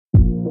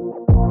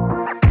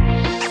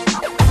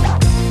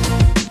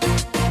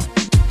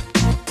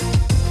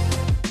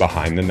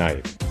Behind the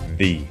Knife,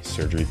 the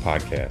surgery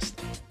podcast.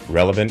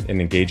 Relevant and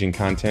engaging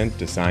content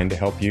designed to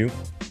help you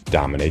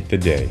dominate the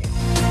day.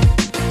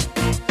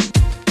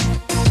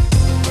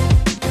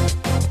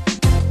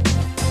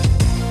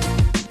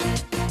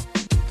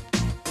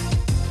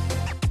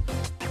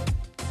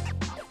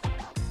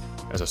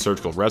 As a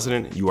surgical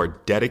resident, you are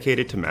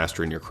dedicated to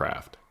mastering your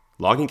craft.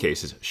 Logging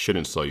cases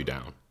shouldn't slow you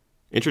down.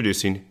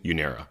 Introducing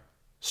Unera.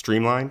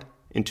 Streamlined,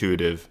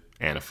 intuitive,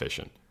 and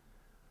efficient.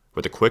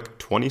 With a quick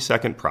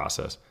 20-second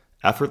process,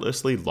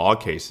 effortlessly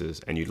log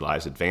cases and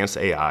utilize advanced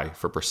AI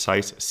for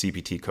precise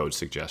CPT code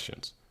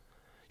suggestions.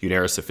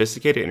 Unera's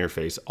sophisticated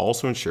interface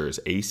also ensures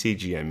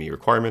ACGME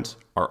requirements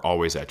are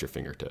always at your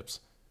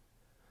fingertips.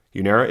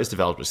 Unera is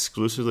developed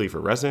exclusively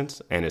for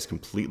residents and is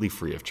completely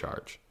free of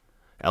charge.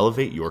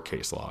 Elevate your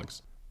case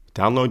logs.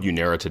 Download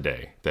Unera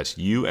today. That's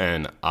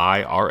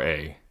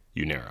UNIRA,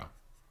 Unera.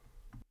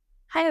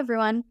 Hi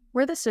everyone,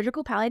 we're the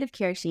Surgical Palliative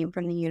Care team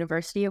from the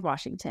University of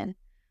Washington.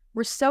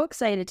 We're so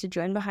excited to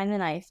join Behind the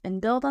Knife and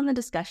build on the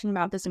discussion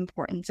about this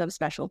important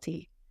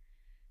subspecialty.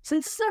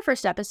 Since this is our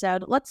first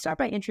episode, let's start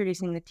by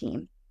introducing the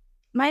team.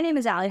 My name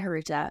is Ali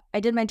Haruta. I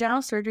did my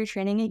general surgery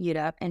training at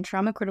UW and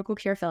trauma critical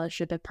care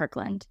fellowship at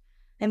Parkland.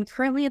 I'm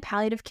currently a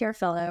palliative care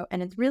fellow,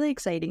 and it's really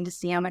exciting to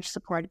see how much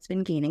support it's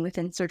been gaining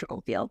within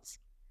surgical fields.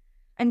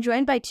 I'm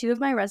joined by two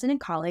of my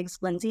resident colleagues,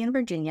 Lindsay and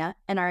Virginia,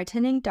 and our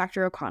attending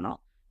Dr.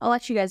 O'Connell. I'll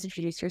let you guys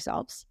introduce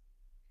yourselves.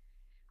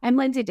 I'm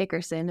Lindsay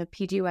Dickerson, a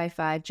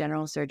PGY5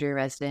 general surgery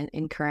resident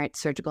and current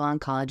surgical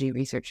oncology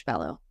research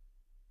fellow.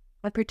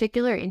 A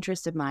particular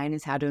interest of mine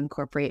is how to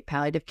incorporate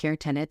palliative care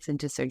tenets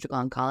into surgical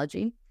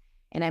oncology,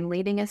 and I'm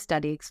leading a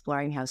study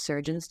exploring how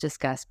surgeons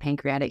discuss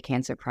pancreatic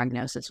cancer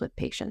prognosis with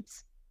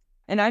patients.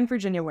 And I'm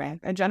Virginia Wang,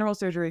 a general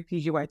surgery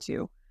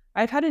PGY2.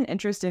 I've had an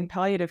interest in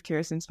palliative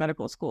care since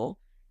medical school,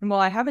 and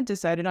while I haven't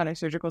decided on a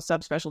surgical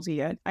subspecialty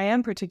yet, I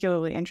am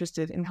particularly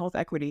interested in health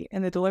equity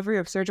and the delivery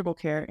of surgical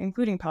care,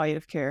 including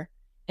palliative care,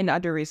 in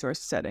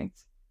under-resourced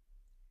settings.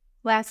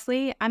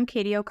 Lastly, I'm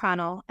Katie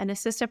O'Connell, an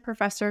assistant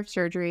professor of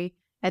surgery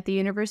at the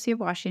University of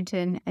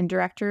Washington and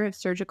director of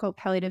Surgical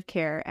Palliative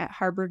Care at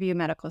Harborview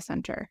Medical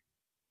Center.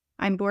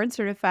 I'm board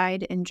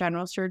certified in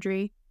general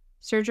surgery,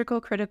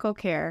 surgical critical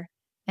care,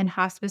 and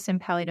hospice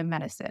and palliative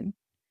medicine.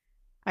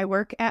 I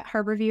work at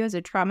Harborview as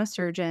a trauma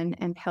surgeon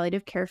and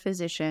palliative care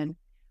physician,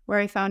 where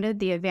I founded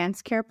the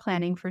Advanced Care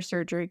Planning for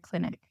Surgery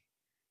Clinic.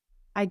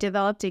 I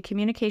developed a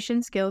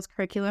communication skills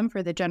curriculum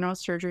for the general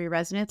surgery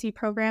residency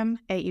program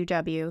at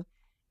UW,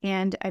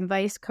 and I'm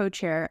vice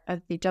co-chair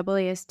of the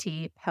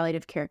AAST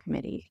Palliative Care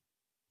Committee.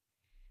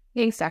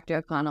 Thanks, Dr.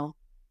 O'Connell.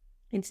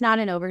 It's not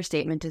an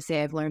overstatement to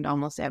say I've learned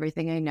almost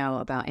everything I know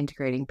about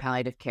integrating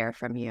palliative care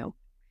from you.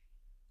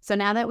 So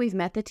now that we've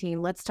met the team,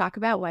 let's talk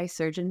about why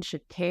surgeons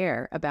should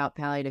care about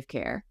palliative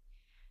care.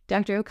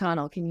 Dr.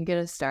 O'Connell, can you get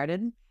us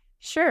started?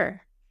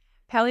 Sure.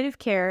 Palliative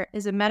care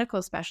is a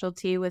medical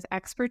specialty with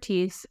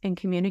expertise in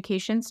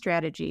communication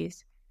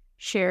strategies,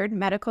 shared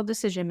medical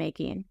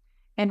decision-making,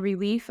 and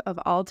relief of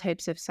all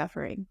types of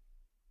suffering.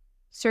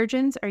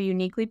 Surgeons are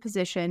uniquely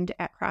positioned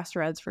at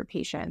crossroads for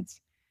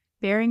patients,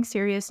 bearing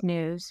serious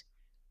news,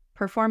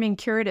 performing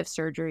curative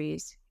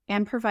surgeries,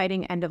 and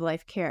providing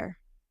end-of-life care.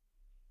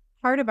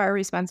 Part of our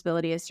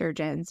responsibility as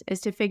surgeons is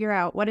to figure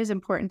out what is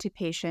important to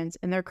patients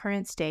in their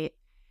current state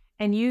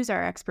and use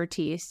our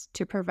expertise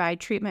to provide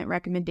treatment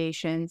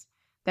recommendations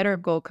that are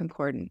goal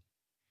concordant.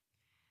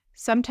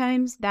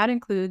 Sometimes that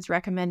includes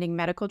recommending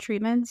medical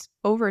treatments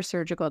over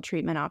surgical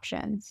treatment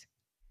options.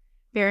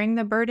 Bearing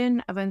the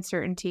burden of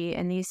uncertainty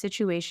in these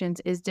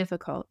situations is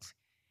difficult,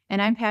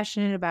 and I'm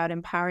passionate about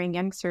empowering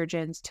young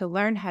surgeons to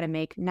learn how to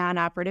make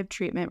non-operative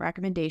treatment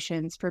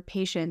recommendations for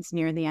patients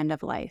near the end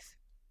of life.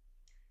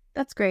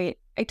 That's great.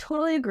 I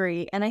totally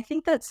agree, and I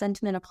think that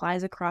sentiment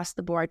applies across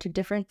the board to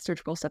different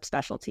surgical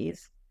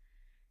subspecialties.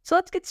 So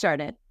let's get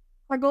started.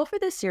 Our goal for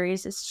this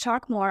series is to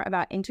talk more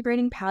about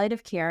integrating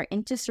palliative care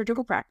into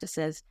surgical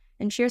practices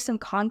and share some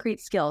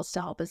concrete skills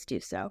to help us do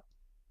so.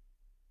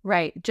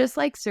 Right. Just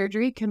like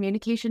surgery,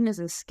 communication is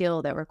a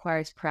skill that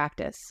requires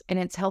practice, and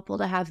it's helpful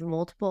to have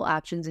multiple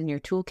options in your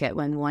toolkit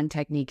when one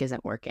technique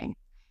isn't working.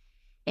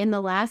 In the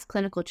last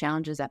Clinical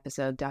Challenges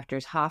episode,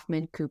 Drs.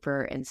 Hoffman,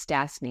 Cooper, and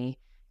Stastny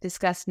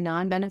discussed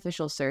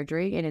non-beneficial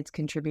surgery and its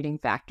contributing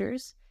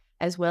factors,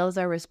 as well as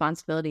our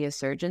responsibility as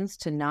surgeons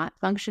to not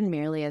function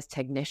merely as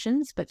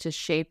technicians, but to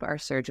shape our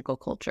surgical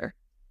culture.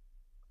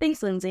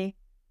 Thanks, Lindsay.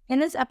 In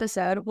this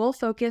episode, we'll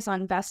focus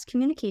on best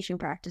communication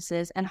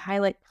practices and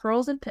highlight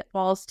pearls and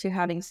pitfalls to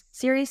having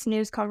serious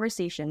news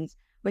conversations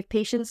with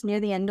patients near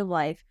the end of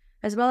life,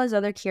 as well as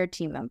other care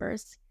team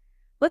members.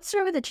 Let's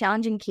start with a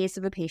challenging case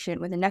of a patient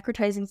with a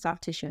necrotizing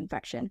soft tissue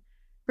infection.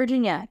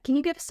 Virginia, can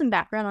you give us some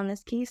background on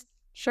this case?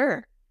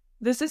 Sure.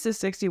 This is a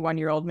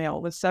 61-year-old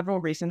male with several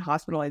recent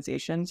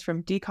hospitalizations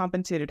from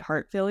decompensated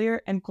heart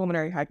failure and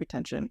pulmonary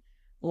hypertension,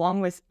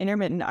 along with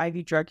intermittent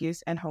IV drug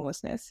use and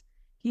homelessness.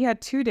 He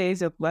had 2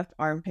 days of left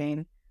arm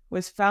pain,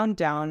 was found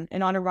down,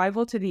 and on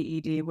arrival to the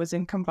ED was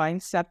in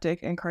combined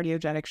septic and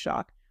cardiogenic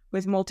shock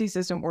with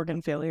multi-system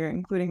organ failure,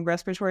 including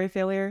respiratory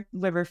failure,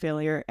 liver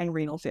failure, and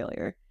renal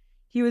failure.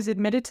 He was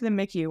admitted to the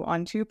MICU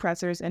on 2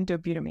 pressors and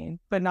dobutamine,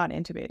 but not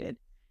intubated.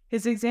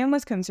 His exam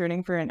was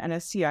concerning for an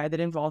NSCI that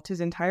involved his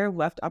entire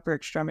left upper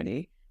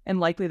extremity and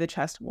likely the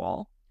chest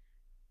wall.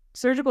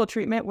 Surgical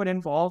treatment would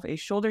involve a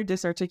shoulder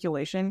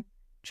disarticulation,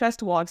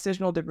 chest wall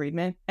excisional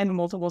debridement, and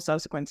multiple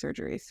subsequent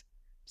surgeries.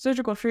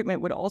 Surgical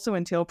treatment would also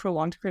entail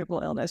prolonged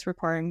critical illness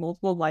requiring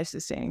multiple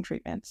life-sustaining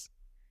treatments.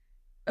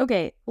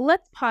 Okay,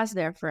 let's pause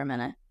there for a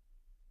minute.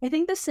 I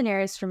think this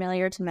scenario is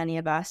familiar to many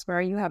of us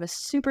where you have a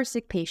super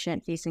sick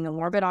patient facing a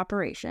morbid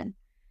operation.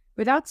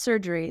 Without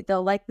surgery,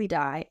 they'll likely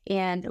die,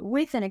 and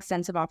with an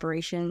extensive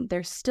operation,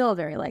 they're still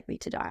very likely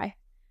to die.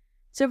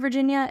 So,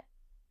 Virginia,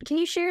 can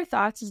you share your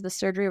thoughts as the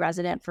surgery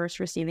resident first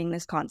receiving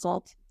this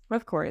consult?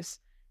 Of course.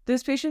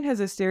 This patient has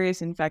a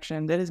serious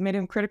infection that has made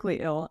him critically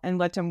ill and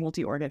led to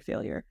multi-organ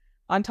failure.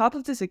 On top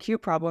of this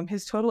acute problem,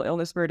 his total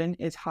illness burden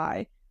is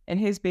high, and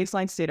his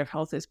baseline state of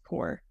health is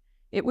poor.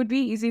 It would be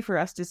easy for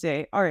us to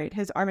say, all right,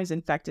 his arm is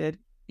infected,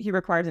 he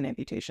requires an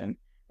amputation,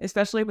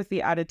 especially with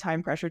the added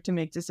time pressure to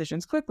make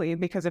decisions quickly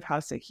because of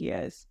how sick he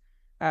is.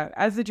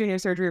 As the junior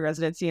surgery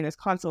residency in this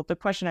consult, the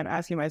question I'm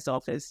asking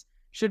myself is,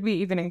 should we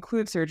even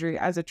include surgery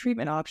as a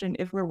treatment option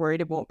if we're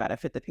worried it won't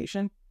benefit the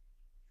patient?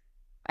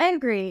 I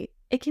agree.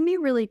 It can be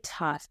really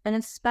tough, and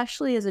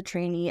especially as a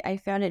trainee, I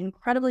found it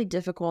incredibly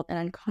difficult and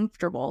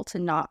uncomfortable to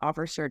not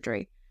offer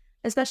surgery,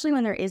 especially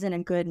when there isn't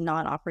a good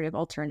non-operative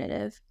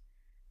alternative.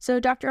 So,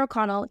 Dr.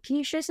 O'Connell, can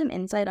you share some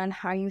insight on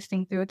how you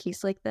think through a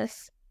case like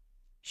this?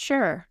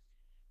 Sure.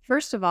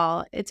 First of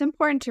all, it's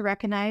important to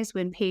recognize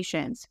when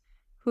patients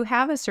who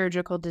have a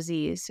surgical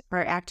disease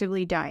are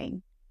actively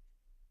dying.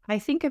 I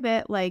think of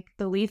it like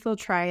the lethal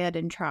triad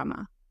in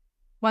trauma.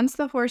 Once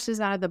the horse is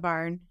out of the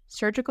barn,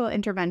 surgical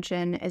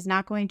intervention is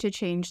not going to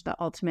change the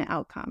ultimate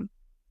outcome.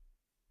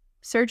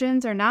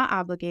 Surgeons are not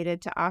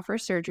obligated to offer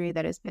surgery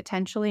that is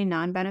potentially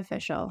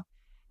non-beneficial,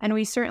 and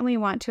we certainly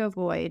want to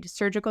avoid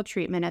surgical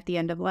treatment at the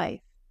end of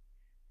life.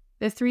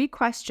 The 3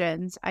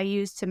 questions I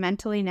use to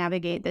mentally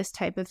navigate this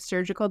type of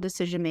surgical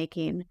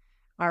decision-making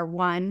are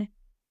 1,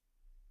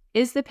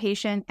 is the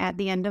patient at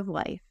the end of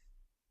life?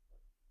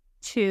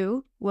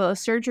 2, will a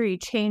surgery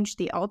change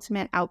the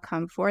ultimate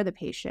outcome for the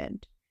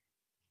patient?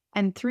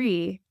 And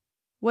 3,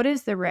 what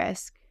is the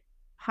risk,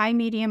 high,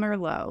 medium, or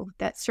low,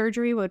 that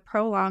surgery would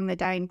prolong the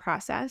dying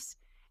process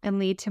and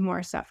lead to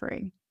more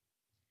suffering?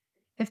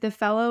 If the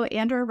fellow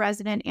and/or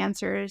resident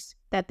answers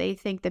that they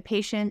think the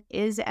patient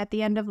is at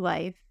the end of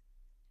life,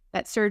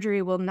 that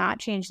surgery will not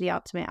change the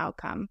ultimate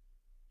outcome,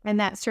 and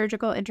that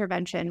surgical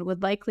intervention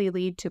would likely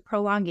lead to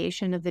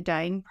prolongation of the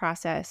dying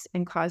process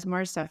and cause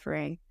more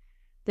suffering,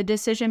 the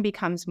decision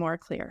becomes more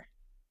clear.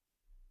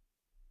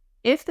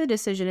 If the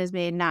decision is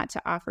made not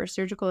to offer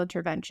surgical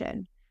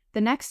intervention,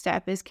 the next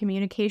step is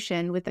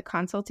communication with the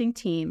consulting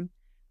team,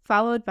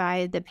 followed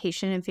by the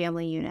patient and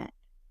family unit.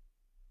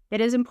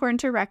 It is important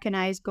to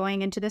recognize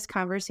going into this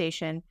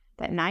conversation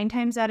that 9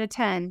 times out of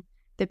 10,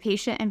 the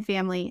patient and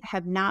family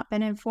have not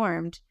been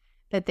informed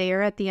that they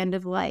are at the end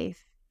of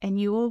life,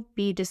 and you will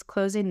be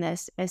disclosing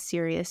this as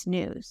serious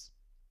news.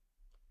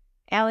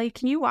 Allie,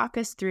 can you walk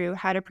us through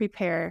how to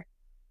prepare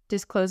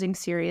disclosing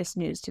serious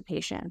news to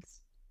patients?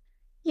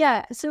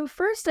 Yeah, so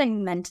first I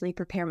mentally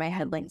prepare my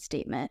headline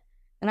statement,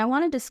 and I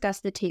want to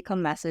discuss the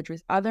take-home message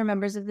with other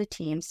members of the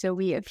team so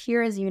we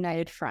appear as a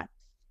united front.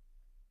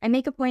 I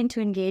make a point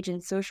to engage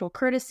in social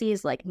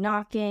courtesies like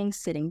knocking,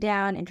 sitting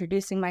down,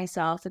 introducing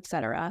myself,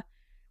 etc.,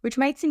 which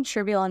might seem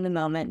trivial in the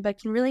moment, but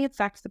can really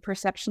affect the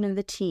perception of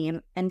the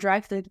team and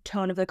drive the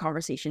tone of the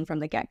conversation from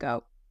the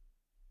get-go.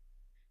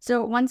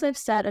 So once I've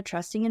set a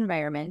trusting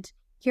environment,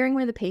 hearing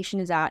where the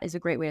patient is at is a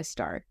great way to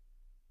start.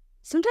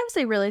 Sometimes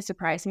they really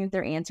surprise me with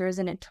their answers,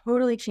 and it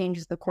totally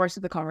changes the course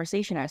of the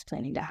conversation I was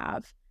planning to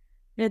have.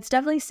 And it's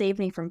definitely saved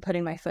me from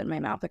putting my foot in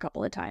my mouth a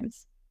couple of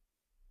times.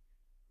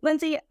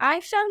 Lindsay,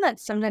 I've found that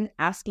sometimes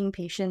asking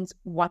patients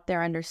what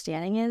their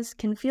understanding is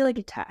can feel like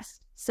a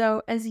test.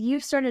 So as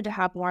you've started to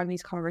have more of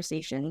these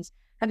conversations,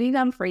 have you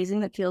found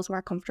phrasing that feels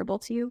more comfortable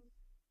to you?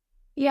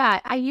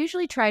 Yeah, I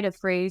usually try to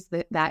phrase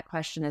that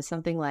question as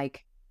something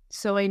like,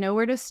 so I know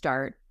where to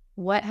start.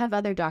 What have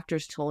other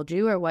doctors told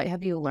you, or what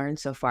have you learned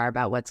so far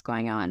about what's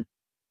going on?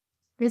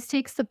 This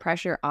takes the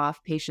pressure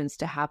off patients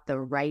to have the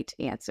right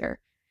answer,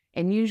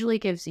 and usually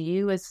gives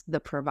you as the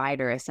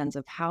provider a sense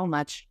of how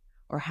much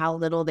or how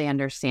little they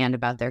understand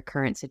about their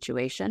current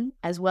situation,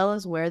 as well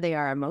as where they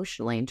are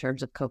emotionally in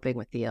terms of coping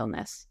with the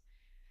illness.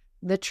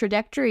 The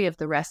trajectory of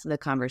the rest of the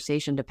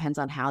conversation depends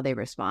on how they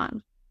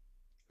respond.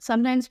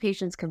 Sometimes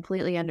patients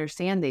completely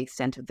understand the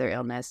extent of their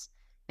illness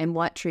and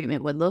what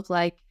treatment would look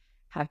like,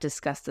 have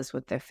discussed this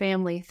with their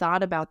family,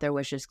 thought about their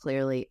wishes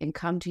clearly, and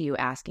come to you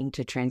asking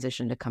to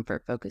transition to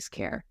comfort-focused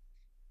care.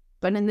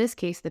 But in this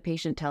case, the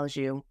patient tells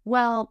you,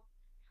 well,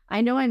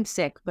 I know I'm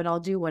sick, but I'll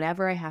do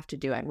whatever I have to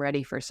do. I'm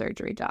ready for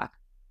surgery, doc.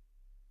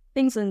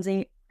 Thanks,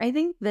 Lindsay. I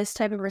think this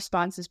type of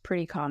response is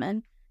pretty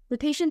common. The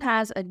patient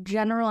has a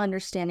general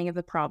understanding of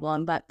the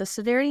problem, but the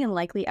severity and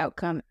likely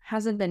outcome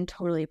hasn't been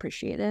totally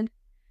appreciated.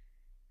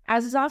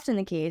 As is often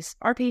the case,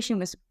 our patient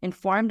was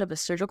informed of a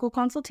surgical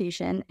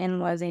consultation and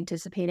was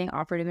anticipating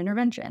operative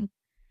intervention.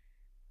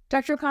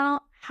 Dr.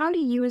 O'Connell, how do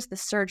you as the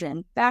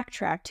surgeon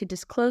backtrack to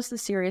disclose the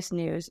serious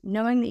news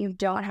knowing that you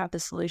don't have the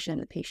solution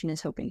the patient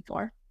is hoping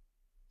for?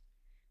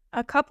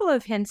 A couple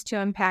of hints to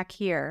unpack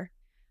here.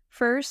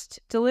 First,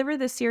 deliver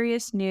the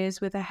serious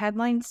news with a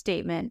headline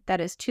statement that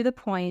is to the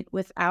point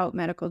without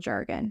medical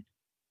jargon.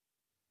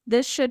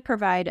 This should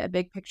provide a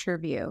big picture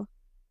view.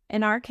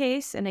 In our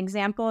case, an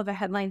example of a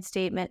headline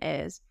statement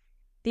is,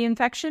 "The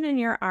infection in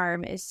your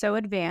arm is so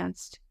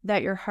advanced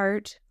that your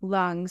heart,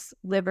 lungs,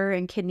 liver,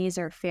 and kidneys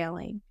are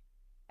failing.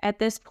 At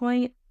this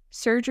point,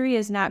 surgery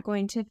is not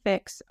going to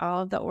fix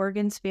all of the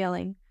organs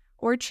failing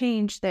or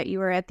change that you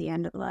are at the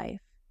end of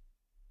life."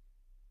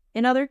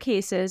 In other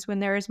cases, when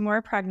there is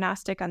more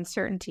prognostic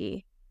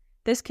uncertainty,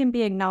 this can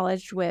be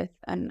acknowledged with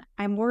an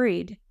 "I'm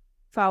worried,"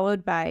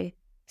 followed by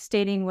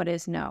stating what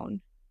is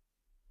known.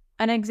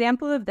 An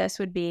example of this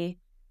would be,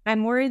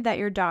 "I'm worried that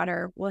your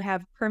daughter will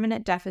have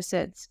permanent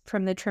deficits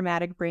from the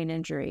traumatic brain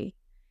injury,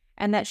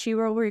 and that she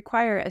will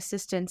require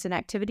assistance in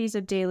activities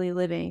of daily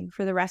living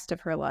for the rest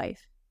of her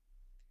life."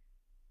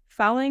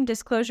 Following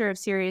disclosure of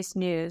serious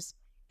news,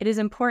 it is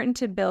important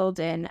to build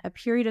in a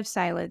period of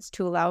silence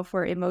to allow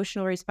for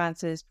emotional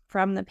responses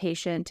from the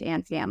patient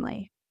and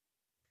family.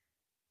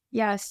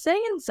 Yeah,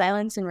 sitting in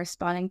silence and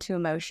responding to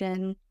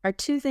emotion are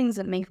two things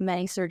that make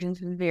many surgeons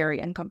very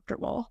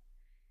uncomfortable.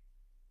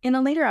 In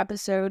a later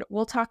episode,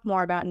 we'll talk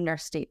more about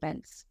nurse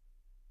statements.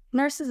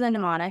 Nurse is a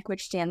mnemonic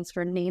which stands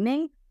for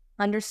naming,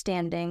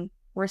 understanding,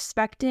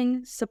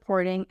 respecting,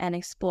 supporting, and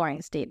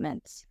exploring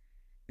statements.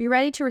 Be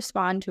ready to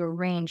respond to a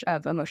range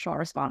of emotional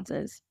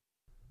responses.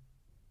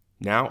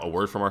 Now, a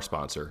word from our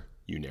sponsor,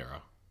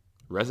 UNERA.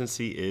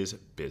 Residency is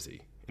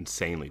busy,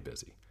 insanely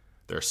busy.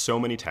 There are so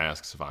many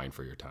tasks vying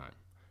for your time.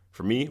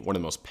 For me, one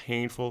of the most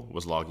painful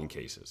was logging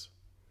cases.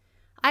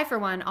 I, for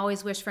one,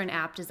 always wish for an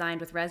app designed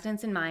with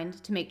residents in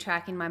mind to make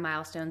tracking my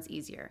milestones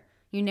easier.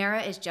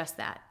 UNERA is just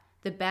that,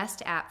 the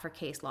best app for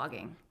case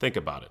logging. Think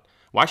about it.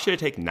 Why should it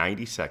take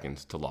 90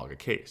 seconds to log a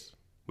case?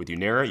 With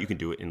UNERA, you can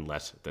do it in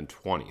less than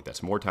 20.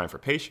 That's more time for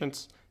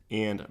patients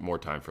and more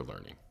time for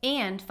learning.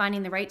 And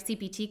finding the right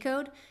CPT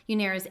code,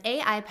 UNERA's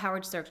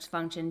AI-powered search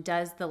function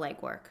does the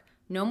legwork.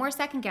 No more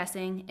second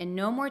guessing and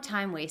no more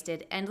time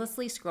wasted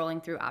endlessly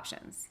scrolling through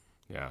options.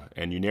 Yeah,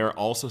 and UNERA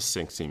also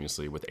syncs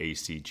seamlessly with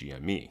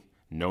ACGME.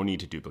 No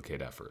need to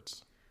duplicate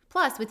efforts.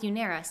 Plus, with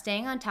UNERA,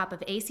 staying on top of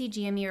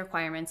ACGME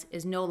requirements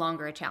is no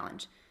longer a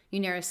challenge.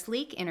 UNERA's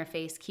sleek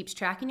interface keeps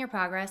tracking your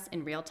progress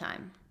in real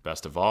time.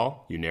 Best of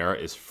all, UNERA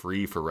is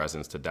free for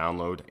residents to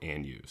download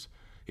and use.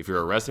 If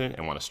you're a resident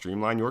and want to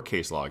streamline your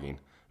case logging,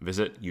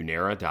 visit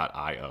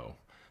unera.io.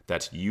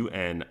 That's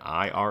UNIRA.io,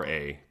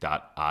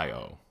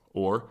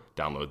 or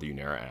download the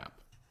UNERA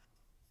app.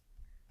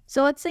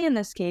 So let's say in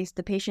this case,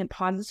 the patient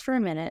pauses for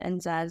a minute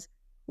and says,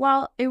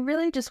 "Well, I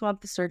really just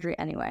want the surgery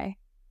anyway."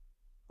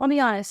 I'll be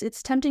honest,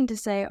 it's tempting to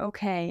say,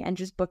 "Okay," and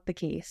just book the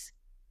case.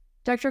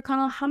 Dr.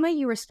 O'Connell, how might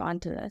you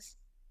respond to this?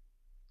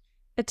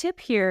 A tip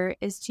here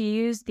is to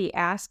use the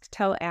ask,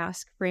 tell,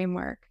 ask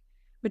framework,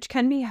 which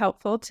can be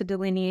helpful to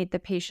delineate the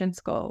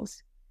patient's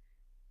goals.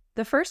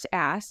 The first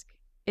ask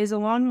is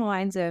along the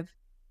lines of,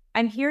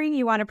 "I'm hearing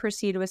you want to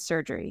proceed with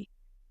surgery.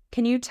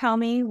 Can you tell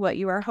me what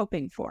you are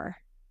hoping for?"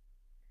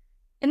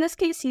 In this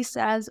case, he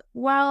says,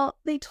 "Well,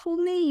 they told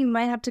me you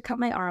might have to cut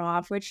my arm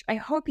off, which I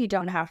hope you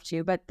don't have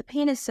to, but the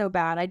pain is so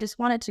bad, I just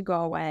want it to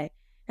go away,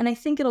 and I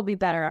think it'll be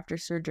better after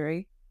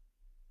surgery."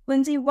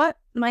 Lindsay, what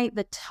might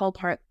the tell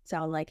part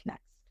sound like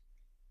next?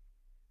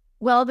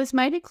 Well, this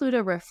might include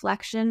a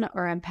reflection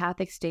or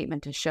empathic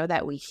statement to show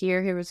that we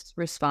hear his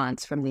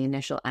response from the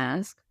initial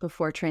ask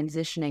before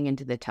transitioning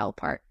into the tell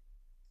part.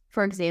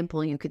 For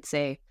example, you could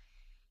say,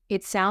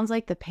 "It sounds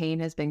like the pain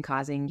has been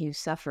causing you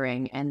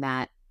suffering and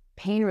that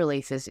pain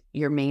relief is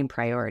your main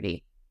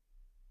priority."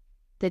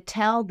 The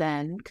tell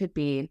then could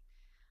be,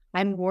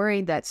 "I'm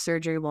worried that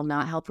surgery will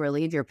not help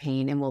relieve your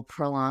pain and will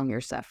prolong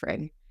your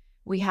suffering.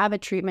 We have a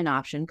treatment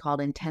option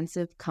called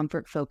intensive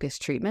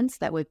comfort-focused treatments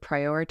that would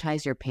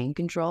prioritize your pain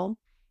control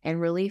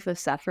and relief of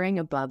suffering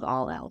above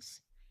all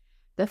else."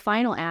 The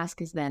final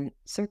ask is then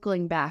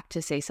circling back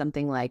to say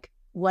something like,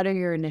 "What are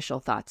your initial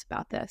thoughts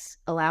about this?"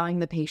 allowing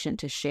the patient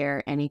to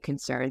share any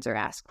concerns or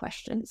ask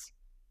questions.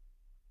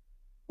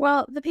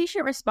 Well, the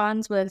patient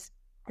responds with,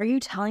 "Are you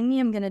telling me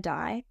I'm going to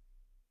die?"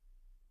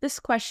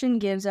 This question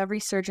gives every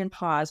surgeon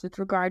pause with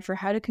regard for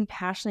how to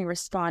compassionately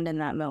respond in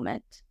that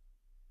moment.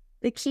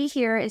 The key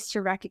here is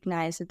to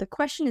recognize that the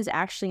question is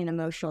actually an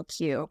emotional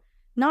cue,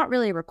 not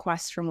really a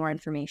request for more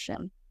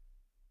information.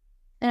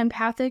 An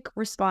empathic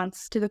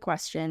response to the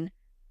question,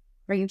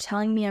 "Are you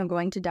telling me I'm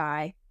going to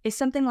die?" is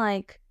something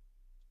like,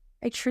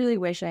 "I truly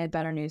wish I had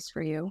better news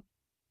for you,"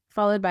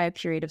 followed by a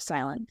period of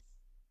silence.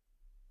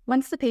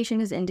 Once the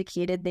patient has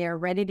indicated they are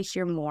ready to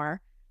hear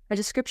more, a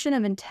description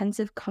of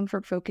intensive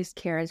comfort-focused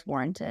care is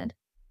warranted.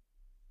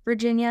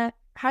 Virginia,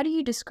 how do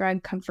you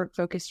describe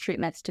comfort-focused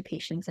treatments to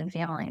patients and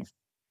families?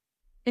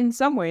 In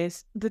some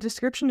ways, the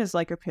description is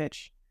like a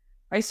pitch.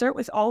 I start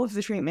with all of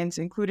the treatments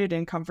included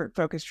in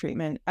comfort-focused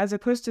treatment as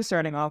opposed to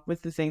starting off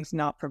with the things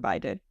not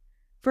provided.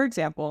 For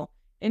example,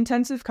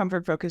 Intensive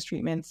comfort-focused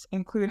treatments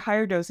include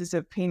higher doses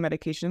of pain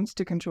medications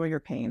to control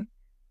your pain,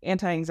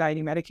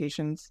 anti-anxiety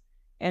medications,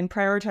 and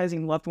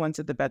prioritizing loved ones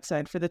at the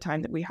bedside for the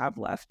time that we have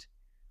left.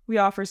 We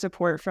offer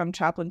support from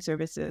chaplain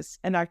services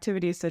and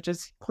activities such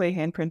as clay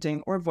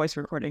handprinting or voice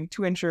recording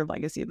to ensure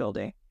legacy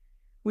building.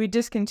 We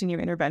discontinue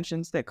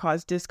interventions that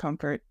cause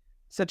discomfort,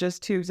 such as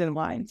tubes and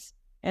lines,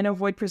 and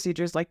avoid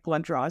procedures like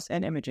blood draws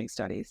and imaging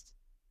studies.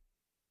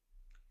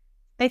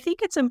 I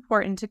think it's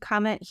important to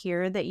comment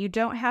here that you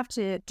don't have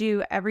to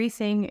do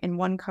everything in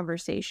one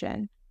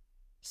conversation.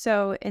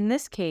 So in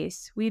this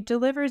case, we've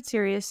delivered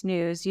serious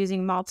news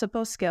using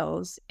multiple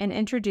skills and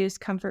introduced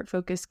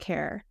comfort-focused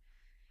care,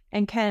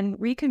 and can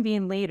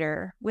reconvene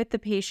later with the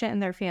patient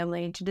and their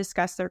family to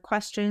discuss their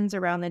questions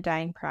around the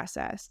dying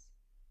process.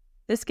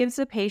 This gives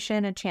the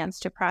patient a chance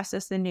to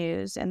process the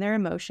news and their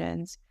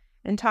emotions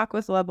and talk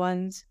with loved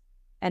ones,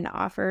 and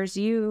offers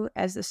you,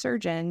 as the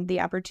surgeon,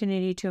 the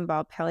opportunity to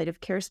involve palliative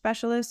care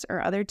specialists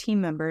or other team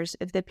members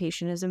if the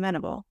patient is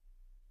amenable.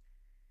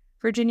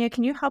 Virginia,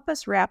 can you help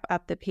us wrap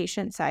up the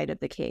patient side of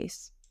the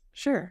case?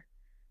 Sure.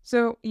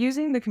 So,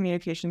 using the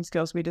communication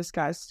skills we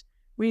discussed,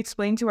 we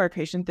explained to our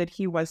patient that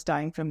he was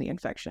dying from the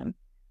infection.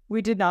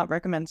 We did not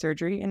recommend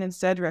surgery and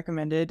instead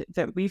recommended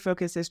that we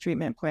focus his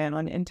treatment plan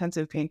on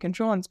intensive pain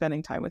control and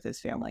spending time with his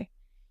family.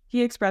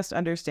 He expressed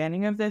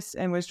understanding of this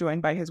and was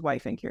joined by his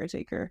wife and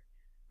caretaker.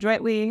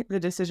 Jointly, the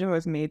decision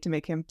was made to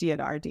make him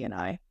DNR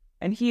DNI,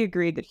 and he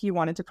agreed that he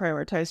wanted to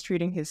prioritize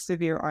treating his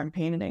severe arm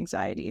pain and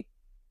anxiety.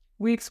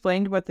 We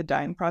explained what the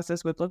dying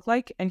process would look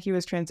like, and he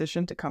was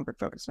transitioned to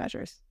comfort-focused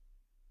measures.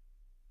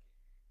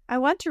 I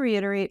want to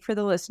reiterate for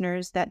the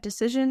listeners that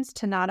decisions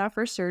to not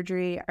offer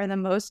surgery are the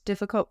most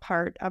difficult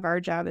part of our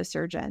job as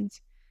surgeons.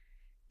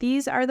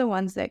 These are the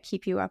ones that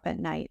keep you up at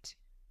night.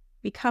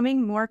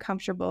 Becoming more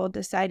comfortable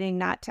deciding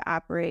not to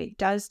operate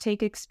does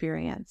take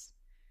experience.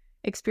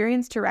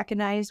 Experience to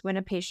recognize when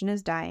a patient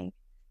is dying,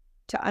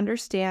 to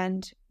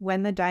understand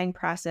when the dying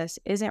process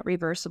isn't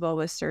reversible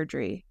with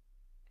surgery,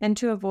 and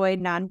to avoid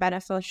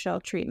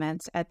non-beneficial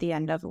treatments at the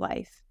end of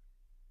life,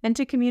 and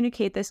to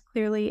communicate this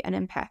clearly and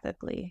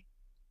empathically.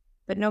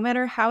 But no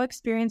matter how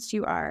experienced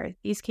you are,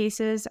 these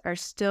cases are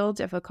still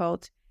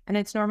difficult, and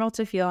it's normal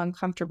to feel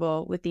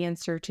uncomfortable with the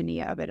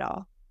uncertainty of it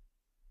all.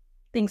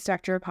 Thanks,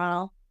 Dr.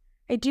 O'Connell.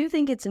 I do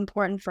think it's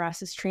important for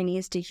us as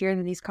trainees to hear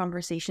that these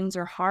conversations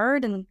are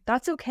hard, and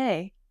that's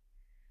okay.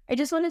 I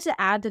just wanted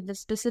to add that the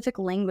specific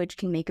language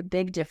can make a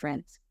big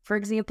difference. For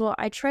example,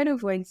 I try to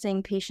avoid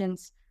saying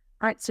patients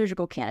aren't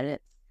surgical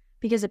candidates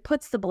because it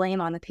puts the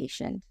blame on the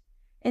patient.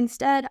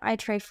 Instead, I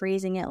try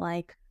phrasing it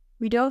like,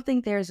 we don't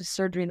think there's a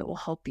surgery that will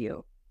help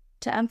you,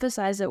 to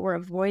emphasize that we're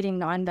avoiding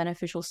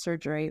non-beneficial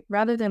surgery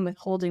rather than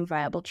withholding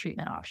viable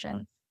treatment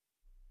options.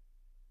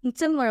 And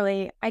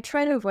similarly, I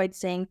try to avoid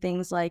saying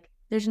things like,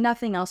 there's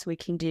nothing else we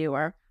can do,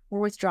 or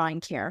we're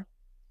withdrawing care,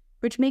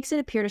 which makes it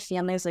appear to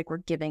families like we're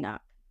giving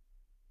up.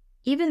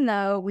 Even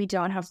though we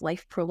don't have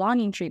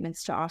life-prolonging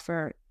treatments to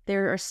offer,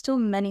 there are still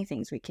many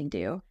things we can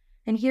do,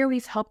 and here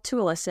we've helped to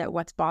elicit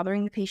what's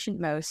bothering the patient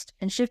most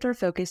and shift our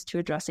focus to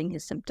addressing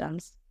his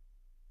symptoms.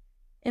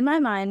 In my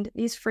mind,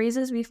 these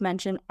phrases we've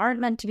mentioned aren't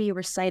meant to be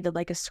recited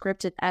like a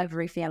script at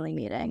every family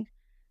meeting.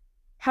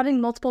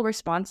 Having multiple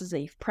responses that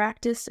you've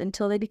practiced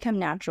until they become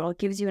natural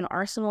gives you an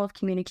arsenal of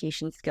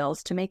communication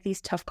skills to make these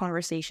tough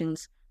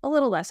conversations a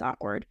little less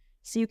awkward,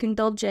 so you can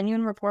build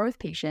genuine rapport with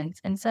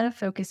patients instead of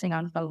focusing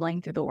on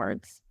fumbling through the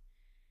words.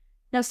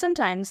 Now,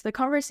 sometimes the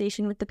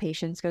conversation with the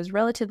patients goes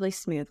relatively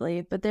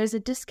smoothly, but there's a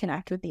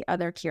disconnect with the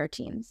other care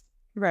teams.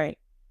 Right.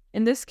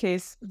 In this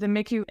case, the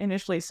MICU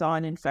initially saw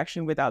an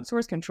infection without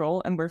source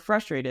control and were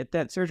frustrated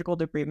that surgical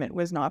debridement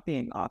was not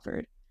being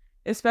offered.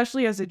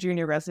 Especially as a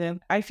junior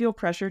resident, I feel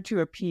pressure to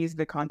appease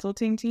the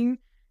consulting team,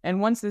 and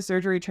once the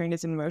surgery train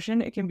is in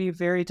motion, it can be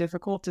very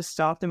difficult to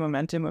stop the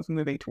momentum of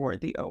moving toward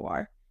the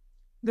OR.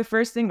 The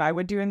first thing I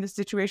would do in this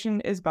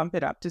situation is bump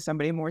it up to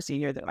somebody more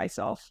senior than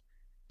myself.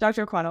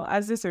 Dr. O'Connell,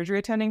 as the surgery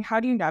attending, how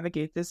do you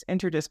navigate this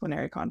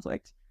interdisciplinary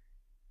conflict?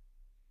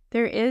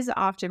 There is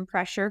often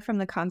pressure from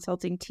the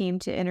consulting team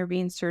to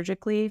intervene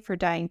surgically for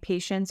dying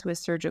patients with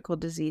surgical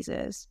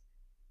diseases.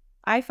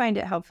 I find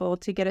it helpful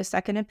to get a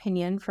second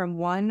opinion from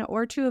one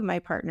or two of my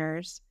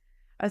partners,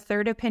 a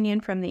third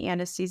opinion from the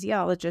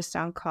anesthesiologist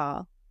on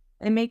call,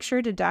 and make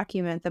sure to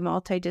document the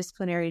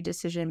multidisciplinary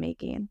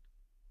decision-making.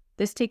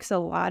 This takes a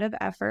lot of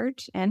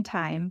effort and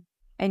time,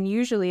 and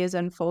usually is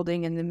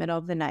unfolding in the middle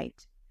of the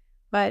night,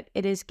 but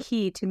it is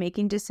key to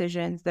making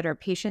decisions that are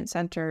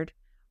patient-centered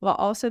while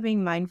also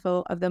being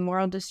mindful of the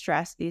moral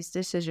distress these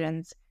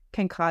decisions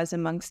can cause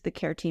amongst the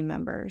care team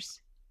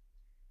members.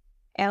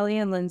 Allie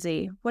and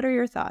Lindsay, what are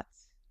your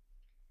thoughts?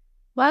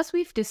 Well, as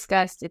we've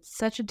discussed, it's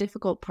such a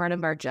difficult part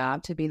of our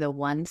job to be the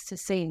ones to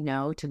say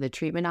no to the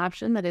treatment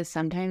option that is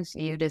sometimes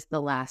viewed as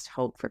the last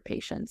hope for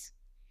patients.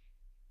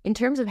 In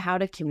terms of how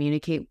to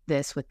communicate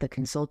this with the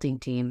consulting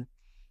team,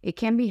 it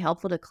can be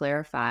helpful to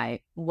clarify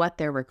what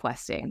they're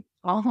requesting,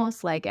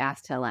 almost like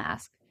ask tell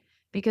ask,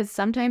 because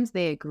sometimes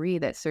they agree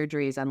that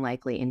surgery is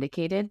unlikely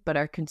indicated, but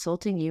are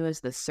consulting you as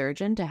the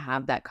surgeon to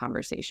have that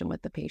conversation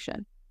with the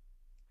patient.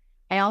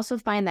 I also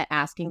find that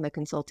asking the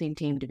consulting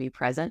team to be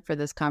present for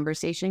this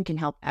conversation can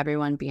help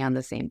everyone be on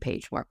the same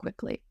page more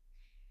quickly.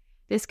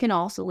 This can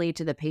also lead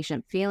to the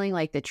patient feeling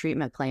like the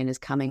treatment plan is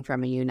coming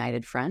from a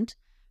united front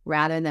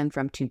rather than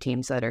from two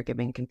teams that are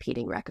giving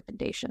competing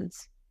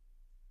recommendations.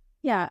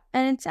 Yeah,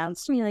 and it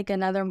sounds to me like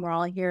another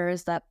moral here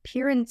is that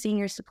peer and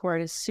senior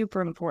support is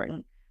super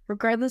important,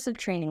 regardless of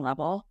training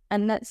level,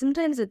 and that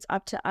sometimes it's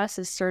up to us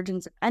as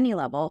surgeons at any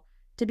level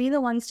to be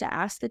the ones to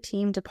ask the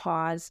team to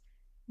pause,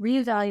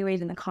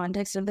 reevaluate in the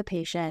context of the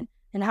patient,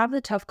 and have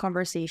the tough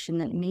conversation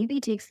that maybe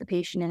takes the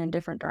patient in a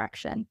different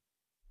direction.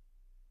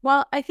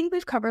 Well, I think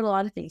we've covered a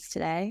lot of things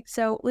today.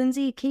 So,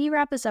 Lindsay, can you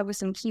wrap us up with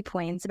some key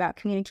points about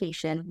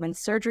communication when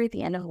surgery at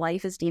the end of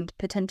life is deemed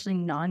potentially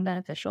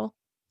non-beneficial?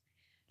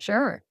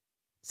 Sure.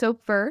 So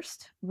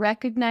first,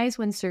 recognize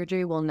when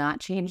surgery will not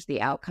change the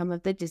outcome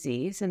of the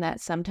disease and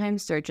that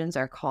sometimes surgeons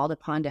are called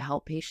upon to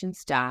help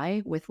patients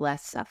die with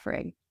less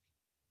suffering.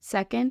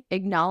 Second,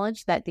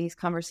 acknowledge that these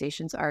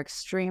conversations are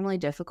extremely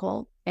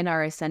difficult and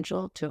are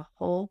essential to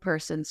whole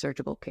person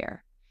surgical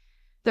care.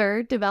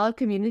 Third, develop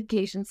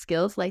communication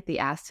skills like the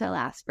Ask Tell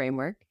Ask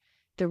framework,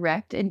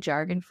 direct and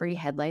jargon-free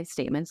headline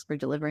statements for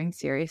delivering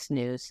serious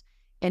news,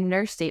 and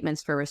nurse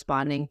statements for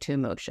responding to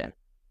emotion,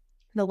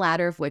 the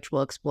latter of which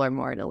we'll explore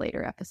more in a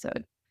later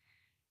episode.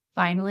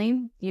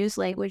 Finally, use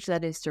language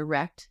that is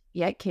direct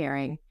yet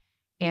caring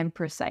and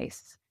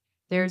precise.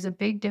 There's a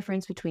big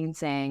difference between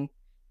saying,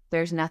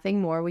 "There's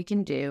nothing more we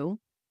can do,"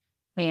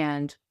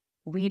 and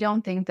 "We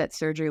don't think that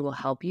surgery will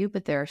help you,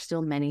 but there are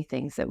still many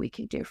things that we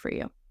can do for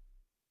you."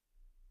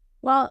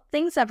 Well,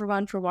 thanks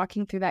everyone for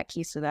walking through that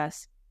case with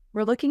us.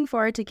 We're looking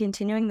forward to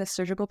continuing the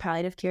surgical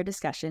palliative care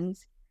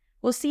discussions.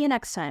 We'll see you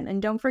next time,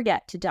 and don't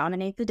forget to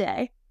dominate the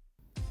day.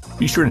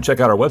 Be sure to check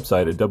out our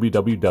website at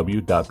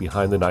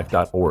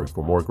www.behindtheknife.org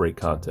for more great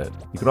content.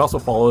 You can also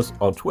follow us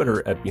on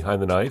Twitter at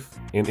Behind the Knife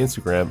and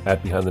Instagram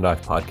at Behind the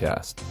Knife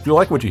Podcast. If you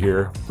like what you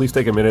hear, please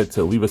take a minute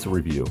to leave us a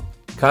review.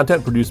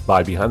 Content produced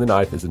by Behind the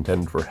Knife is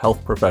intended for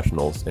health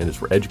professionals and is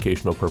for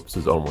educational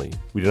purposes only.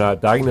 We do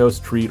not diagnose,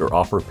 treat, or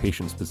offer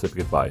patient-specific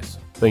advice.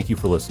 Thank you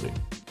for listening.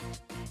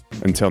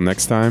 Until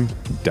next time,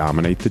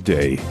 dominate the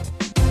day.